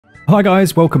Hi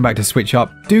guys, welcome back to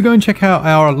SwitchUp. Do go and check out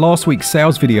our last week's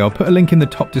sales video. I'll put a link in the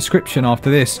top description after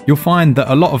this. You'll find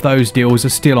that a lot of those deals are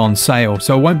still on sale,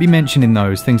 so I won't be mentioning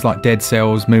those, things like Dead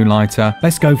Cells, Moonlighter.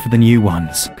 Let's go for the new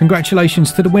ones.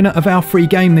 Congratulations to the winner of our free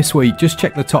game this week. Just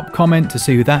check the top comment to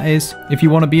see who that is. If you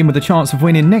want to be in with a chance of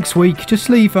winning next week, just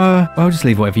leave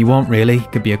whatever you want really.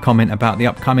 Could be a comment about the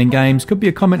upcoming games, could be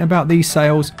a comment about these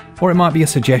sales, or it might be a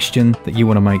suggestion that you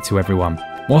want to make to everyone.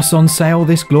 What's on sale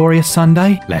this glorious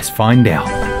Sunday? Let's find out.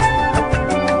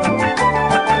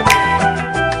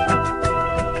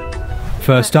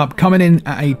 First up, coming in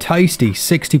at a tasty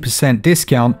 60%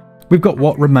 discount, we've got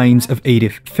What Remains of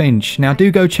Edith Finch. Now do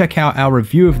go check out our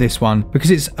review of this one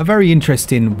because it's a very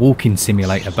interesting walking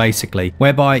simulator basically,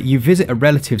 whereby you visit a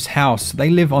relative's house, they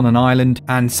live on an island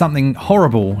and something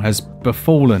horrible has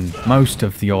befallen most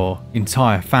of your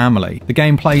entire family. The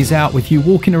game plays out with you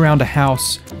walking around a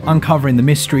house, uncovering the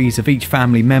mysteries of each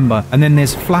family member, and then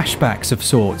there's flashbacks of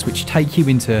sorts which take you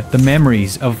into the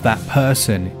memories of that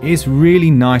person. It's really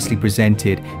nicely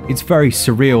presented. It's very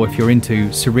surreal if you're into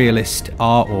surrealist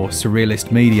art or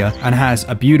surrealist media, and has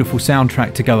a beautiful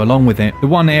soundtrack to go along with it. The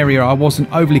one area I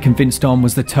wasn't overly convinced on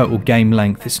was the total game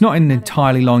length. It's not an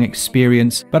entirely long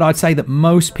experience, but I'd say that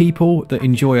most people that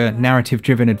enjoy a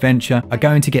narrative-driven adventure are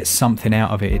going to get something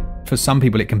out of it. For some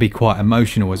people it can be quite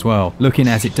emotional as well, looking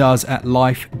as it does at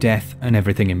life, death and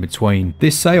everything in between.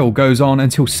 This sale goes on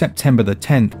until September the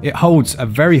 10th. It holds a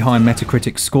very high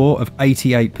Metacritic score of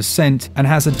 88% and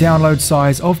has a download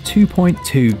size of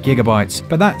 2.2 gigabytes,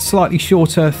 but that slightly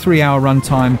shorter 3-hour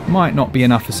runtime might not be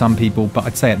enough for some people, but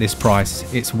I'd say at this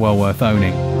price it's well worth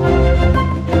owning.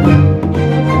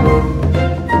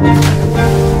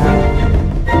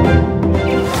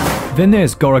 Then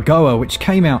there's Gorogoa, which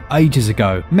came out ages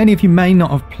ago. Many of you may not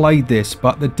have played this,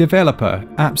 but the developer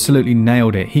absolutely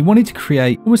nailed it. He wanted to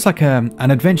create almost like an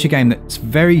adventure game that's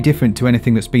very different to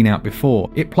anything that's been out before.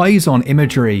 It plays on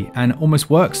imagery and almost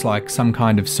works like some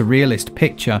kind of surrealist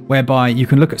picture, whereby you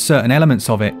can look at certain elements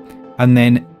of it and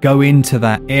then go into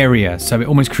that area. So it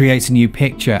almost creates a new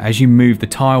picture as you move the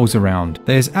tiles around.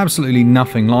 There's absolutely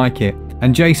nothing like it.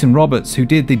 And Jason Roberts, who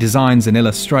did the designs and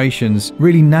illustrations,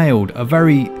 really nailed a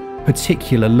very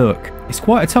particular look. It's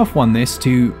quite a tough one this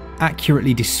to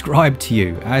accurately describe to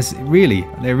you, as really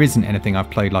there isn't anything I've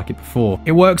played like it before.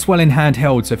 It works well in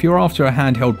handheld, so if you're after a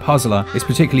handheld puzzler, it's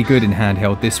particularly good in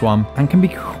handheld, this one, and can be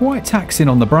quite taxing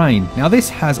on the brain. Now this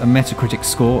has a Metacritic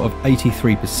score of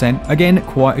 83%, again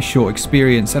quite a short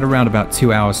experience at around about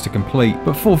 2 hours to complete,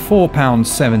 but for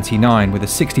 £4.79 with a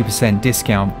 60%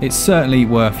 discount, it's certainly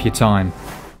worth your time.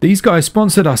 These guys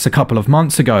sponsored us a couple of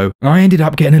months ago, and I ended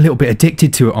up getting a little bit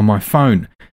addicted to it on my phone.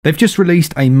 They've just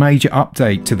released a major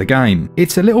update to the game.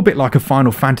 It's a little bit like a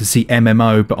Final Fantasy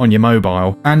MMO, but on your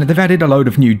mobile, and they've added a load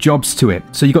of new jobs to it.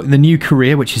 So you've got the new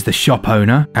career, which is the shop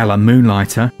owner, a la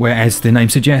Moonlighter, where, as the name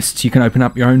suggests, you can open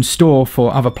up your own store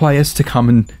for other players to come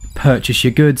and purchase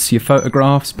your goods, your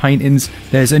photographs, paintings.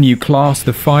 There's a new class,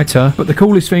 the fighter, but the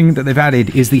coolest thing that they've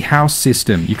added is the house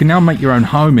system. You can now make your own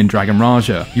home in Dragon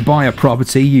Raja. You buy a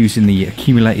property using the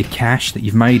accumulated cash that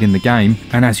you've made in the game,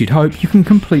 and as you'd hope, you can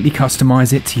completely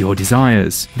customize it to your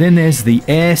desires. Then there's the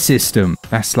air system.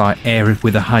 That's like air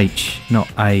with a H,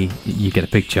 not A, you get a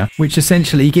picture, which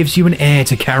essentially gives you an air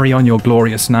to carry on your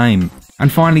glorious name.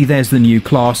 And finally there's the new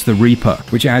class, the Reaper,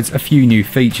 which adds a few new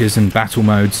features and battle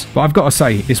modes. But I've got to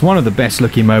say, it's one of the best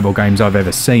looking mobile games I've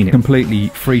ever seen. Completely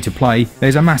free to play,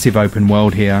 there's a massive open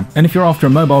world here. And if you're after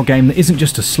a mobile game that isn't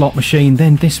just a slot machine,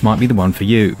 then this might be the one for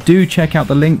you. Do check out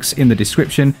the links in the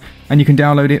description and you can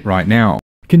download it right now.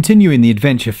 Continuing the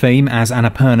adventure theme, as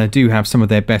Annapurna do have some of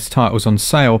their best titles on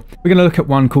sale, we're going to look at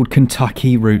one called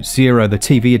Kentucky Route Zero, the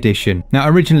TV edition. Now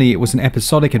originally it was an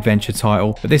episodic adventure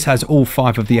title, but this has all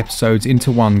 5 of the episodes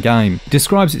into one game. It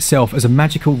describes itself as a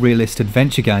magical realist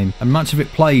adventure game, and much of it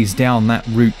plays down that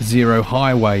Route Zero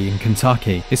highway in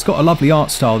Kentucky. It's got a lovely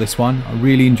art style, this one. I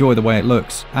really enjoy the way it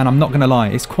looks, and I'm not going to lie,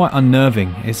 it's quite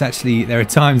unnerving. It's actually, there are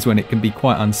times when it can be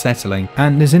quite unsettling,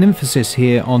 and there's an emphasis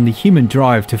here on the human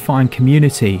drive to find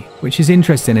community, which is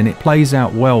interesting, and it plays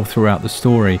out well throughout the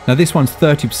story. Now this one's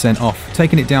 30% off,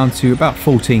 taking it down to about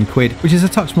 14 quid, which is a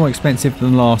touch more expensive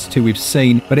than the last 2 we've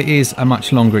seen, but it is a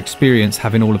much longer experience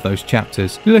having all of those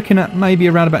chapters. You're looking at maybe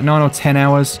around about 9 or 10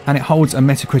 hours, and it holds a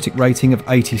Metacritic rating of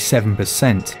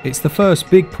 87%. It's the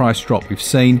first big price drop we've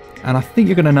seen, and I think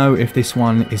you're going to know if this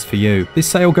one is for you. This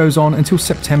sale goes on until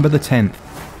September the 10th.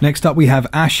 Next up we have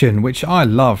Ashen, which I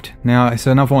loved. Now it's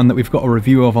another one that we've got a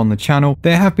review of on the channel.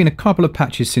 There have been a couple of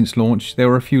patches since launch. There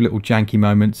were a few little janky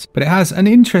moments, but it has an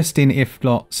interesting, if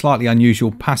not slightly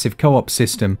unusual, passive co-op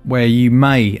system where you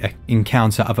may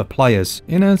encounter other players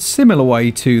in a similar way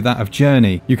to that of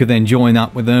Journey. You could then join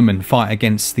up with them and fight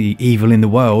against the evil in the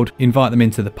world, invite them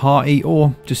into the party,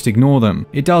 or just ignore them.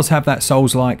 It does have that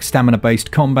Souls-like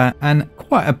stamina-based combat and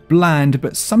quite a bland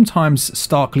but sometimes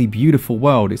starkly beautiful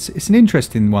world. It's an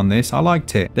interesting one, this. I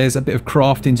liked it. There's a bit of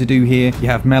crafting to do here. You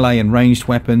have melee and ranged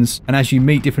weapons, and as you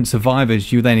meet different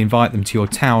survivors, you then invite them to your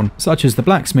town, such as the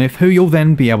blacksmith, who you'll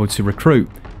then be able to recruit.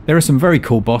 There are some very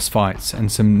cool boss fights and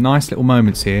some nice little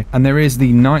moments here, and there is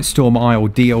the Nightstorm Isle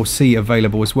DLC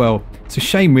available as well. It's a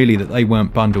shame really that they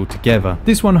weren't bundled together.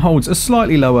 This one holds a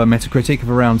slightly lower Metacritic of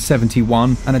around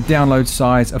 71 and a download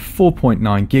size of 4.9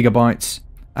 gigabytes.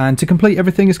 And to complete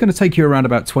everything, it's going to take you around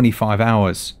about 25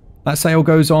 hours. That sale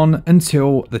goes on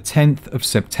until the 10th of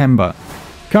September.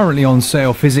 Currently on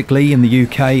sale physically in the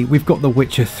UK, we've got The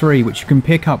Witcher 3, which you can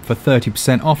pick up for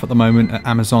 30% off at the moment at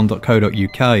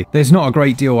amazon.co.uk. There's not a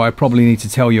great deal I probably need to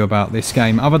tell you about this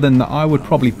game, other than that I would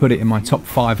probably put it in my top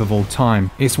 5 of all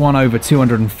time. It's won over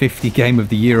 250 Game of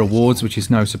the Year awards, which is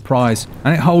no surprise,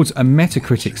 and it holds a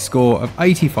Metacritic score of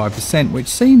 85%, which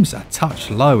seems a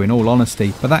touch low in all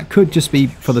honesty, but that could just be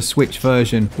for the Switch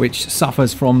version, which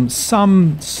suffers from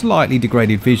some slightly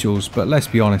degraded visuals, but let's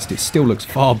be honest, it still looks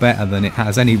far better than it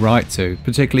has any right to,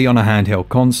 particularly on a handheld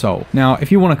console. Now,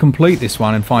 if you want to complete this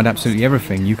one and find absolutely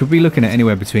everything, you could be looking at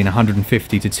anywhere between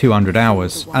 150 to 200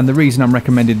 hours. And the reason I'm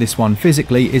recommending this one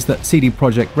physically is that CD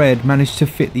Projekt Red managed to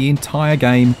fit the entire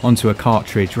game onto a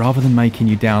cartridge rather than making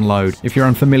you download. If you're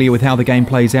unfamiliar with how the game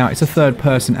plays out, it's a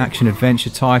third-person action-adventure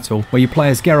title where you play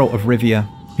as Geralt of Rivia,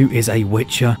 who is a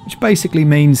Witcher, which basically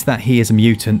means that he is a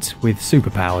mutant with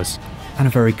superpowers and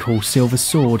a very cool silver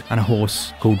sword and a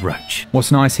horse called Roach.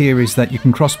 What's nice here is that you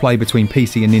can cross-play between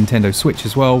PC and Nintendo Switch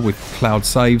as well with cloud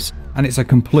saves, and it's a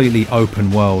completely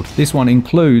open world. This one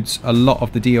includes a lot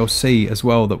of the DLC as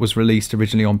well that was released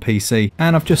originally on PC,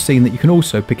 and I've just seen that you can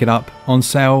also pick it up on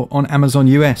sale on Amazon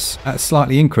US at a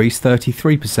slightly increased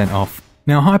 33% off.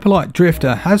 Now, Hyperlight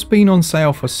Drifter has been on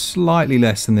sale for slightly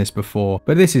less than this before,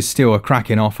 but this is still a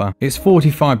cracking offer. It's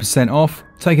 45% off,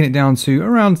 taking it down to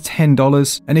around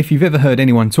 $10, and if you've ever heard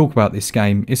anyone talk about this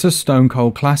game, it's a stone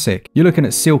cold classic. You're looking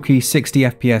at silky 60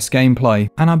 FPS gameplay,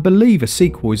 and I believe a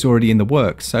sequel is already in the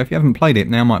works, so if you haven't played it,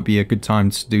 now might be a good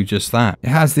time to do just that. It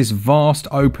has this vast,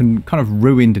 open, kind of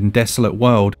ruined and desolate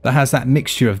world that has that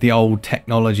mixture of the old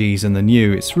technologies and the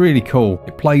new. It's really cool.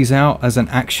 It plays out as an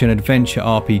action-adventure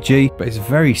RPG, but it's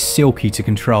very silky to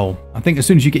control. I think as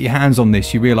soon as you get your hands on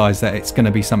this, you realise that it's going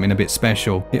to be something a bit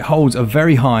special. It holds a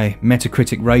very high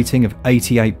Metacritic rating of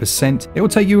 88%. It will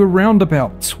take you around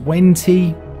about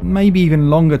 20, maybe even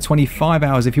longer, 25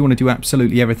 hours if you want to do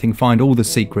absolutely everything, find all the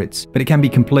secrets, but it can be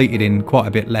completed in quite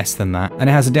a bit less than that. And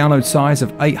it has a download size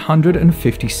of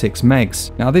 856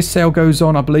 megs. Now this sale goes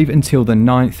on, I believe, until the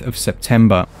 9th of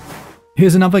September.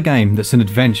 Here's another game that's an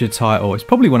adventure title. It's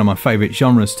probably one of my favourite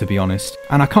genres, to be honest,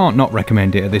 and I can't not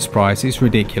recommend it at this price. It's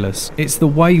ridiculous. It's The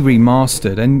Way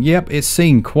Remastered, and yep, it's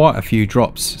seen quite a few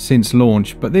drops since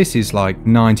launch, but this is like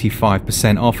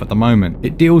 95% off at the moment.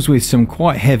 It deals with some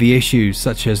quite heavy issues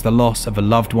such as the loss of a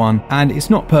loved one, and it's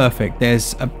not perfect.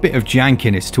 There's a bit of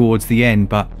jankiness towards the end,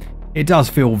 but it does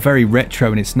feel very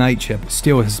retro in its nature, but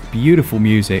still has beautiful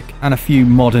music and a few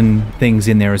modern things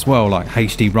in there as well, like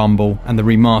HD Rumble, and the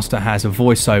remaster has a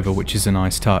voiceover, which is a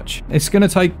nice touch. It's going to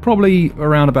take probably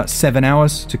around about 7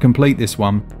 hours to complete this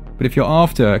one, but if you're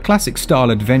after a classic style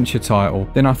adventure title,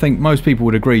 then I think most people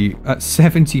would agree at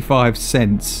 75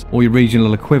 cents, or your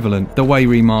regional equivalent, The Way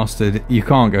Remastered, you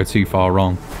can't go too far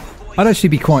wrong. I'd actually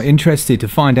be quite interested to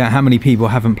find out how many people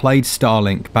haven't played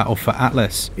Starlink Battle for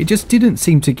Atlas. It just didn't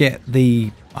seem to get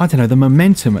the, I don't know, the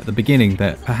momentum at the beginning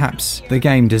that perhaps the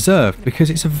game deserved, because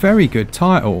it's a very good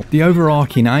title. The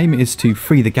overarching aim is to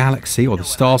free the galaxy or the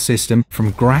star system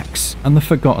from Grax and the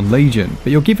Forgotten Legion,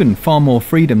 but you're given far more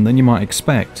freedom than you might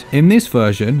expect. In this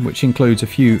version, which includes a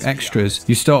few extras,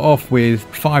 you start off with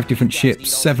 5 different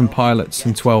ships, 7 pilots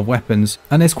and 12 weapons,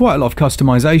 and there's quite a lot of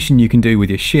customization you can do with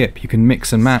your ship. You can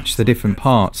mix and match the different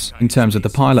parts in terms of the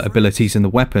pilot abilities and the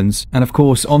weapons, and of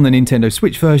course on the Nintendo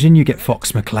Switch version you get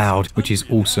Fox McCloud, which is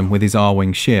awesome with his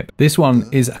R-Wing ship. This one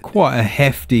is quite a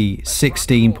hefty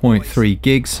 16.3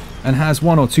 gigs and has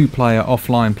 1 or 2 player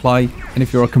offline play, and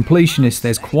if you're a completionist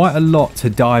there's quite a lot to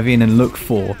dive in and look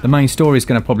for. The main story is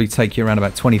going to probably take you around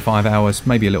about 25 hours,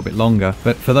 maybe a little bit longer,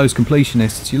 but for those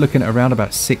completionists you're looking at around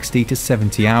about 60 to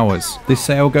 70 hours. This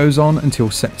sale goes on until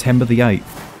September the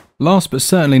 8th. Last but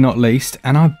certainly not least,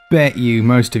 and I bet you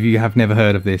most of you have never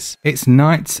heard of this, it's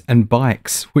Knights and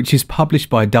Bikes, which is published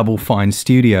by Double Fine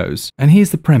Studios. And here's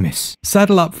the premise.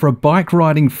 Saddle up for a bike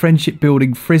riding, friendship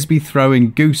building, frisbee throwing,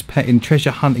 goose petting,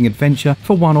 treasure hunting adventure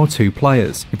for 1 or 2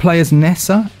 players. You play as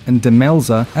Nessa and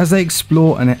Demelza as they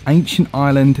explore an ancient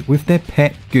island with their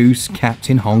pet goose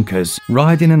Captain Honkers,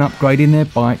 riding and upgrading their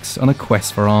bikes on a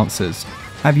quest for answers.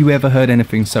 Have you ever heard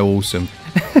anything so awesome?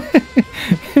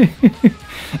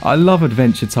 I love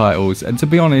adventure titles, and to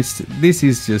be honest, this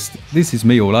is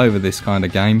me all over this kind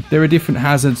of game. There are different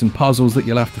hazards and puzzles that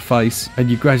you'll have to face, and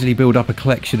you gradually build up a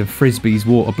collection of frisbees,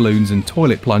 water balloons and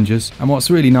toilet plungers. And what's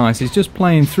really nice is just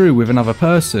playing through with another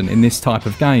person in this type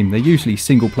of game. They're usually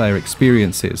single player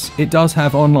experiences. It does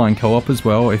have online co-op as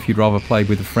well if you'd rather play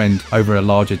with a friend over a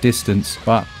larger distance,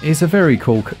 but it's a very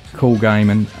cool game,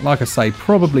 and like I say,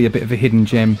 probably a bit of a hidden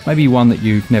gem, maybe one that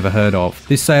you've never heard of.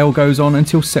 This sale goes on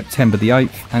until September the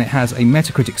 8th, and it has a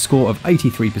Metacritic score of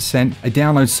 83%, a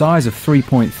download size of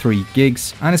 3.3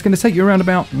 gigs, and it's going to take you around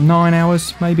about 9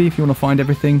 hours, maybe, if you want to find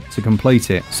everything to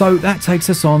complete it. So that takes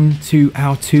us on to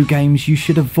our 2 games you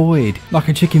should avoid, like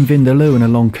a chicken vindaloo and a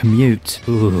long commute.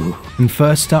 Ooh. And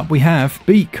first up we have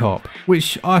Beat Cop,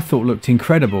 which I thought looked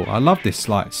incredible. I love this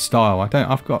like style.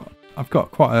 I've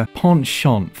got quite a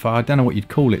penchant for, I don't know what you'd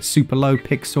call it, super low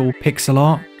pixel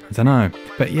art. I don't know.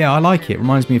 But yeah, I like it. It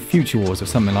reminds me of Future Wars or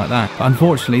something like that. But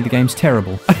unfortunately, the game's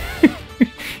terrible.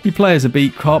 You play as a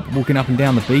beat cop, walking up and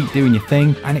down the beat, doing your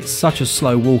thing, and it's such a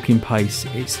slow walking pace.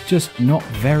 It's just not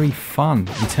very fun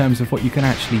in terms of what you can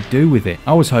actually do with it.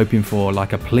 I was hoping for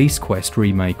like a Police Quest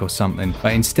remake or something,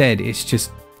 but instead it's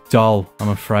just dull, I'm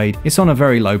afraid. It's on a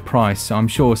very low price, so I'm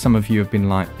sure some of you have been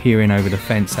like peering over the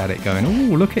fence at it going,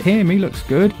 oh, look at him, he looks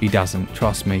good. He doesn't,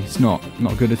 trust me, it's not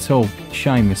good at all.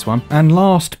 Shame, this one. And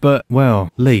last but,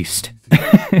 well, least,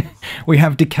 we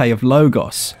have Decay of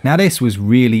Logos. Now this was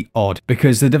really odd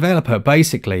because the developer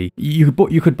basically, you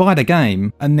could buy the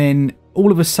game and then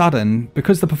all of a sudden,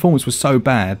 because the performance was so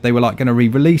bad, they were like going to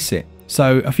re-release it.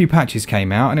 So a few patches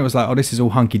came out and it was like, oh, this is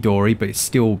all hunky-dory, but it's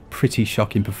still pretty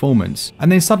shocking performance.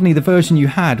 And then suddenly the version you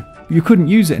had, you couldn't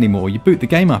use it anymore. You boot the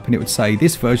game up and it would say,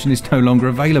 this version is no longer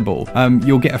available.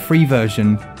 You'll get a free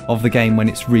version of the game when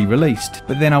it's re-released.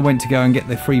 But then I went to go and get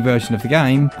the free version of the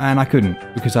game and I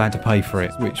couldn't because I had to pay for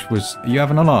it, which was, are you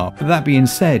having a laugh? But that being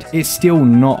said, it's still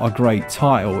not a great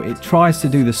title. It tries to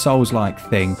do the Souls-like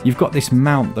thing. You've got this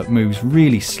mount that moves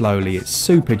really slowly. It's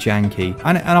super janky.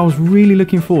 And I was really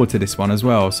looking forward to this one as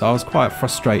well, so I was quite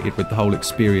frustrated with the whole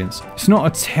experience. It's not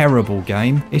a terrible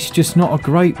game, it's just not a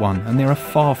great one, and there are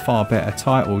far better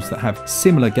titles that have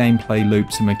similar gameplay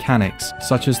loops and mechanics,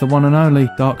 such as the one and only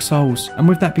Dark Souls. And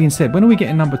with that being said, when are we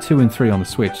getting number 2 and 3 on the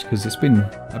Switch? Because it's been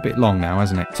a bit long now,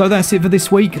 hasn't it? So that's it for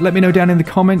this week. Let me know down in the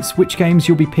comments which games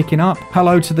you'll be picking up.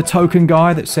 Hello to the token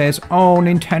guy that says, oh,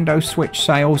 Nintendo Switch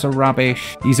sales are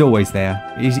rubbish. He's always there.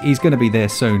 He's going to be there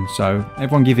soon, so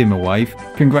everyone give him a wave.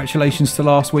 Congratulations to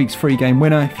last week's free game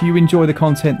winner. If you enjoy the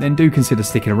content, then do consider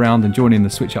sticking around and joining the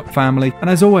SwitchUp family.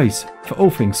 And as always, for all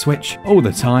things Switch, all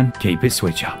the time, keep it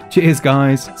Switch Up. Cheers,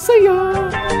 guys. See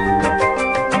ya!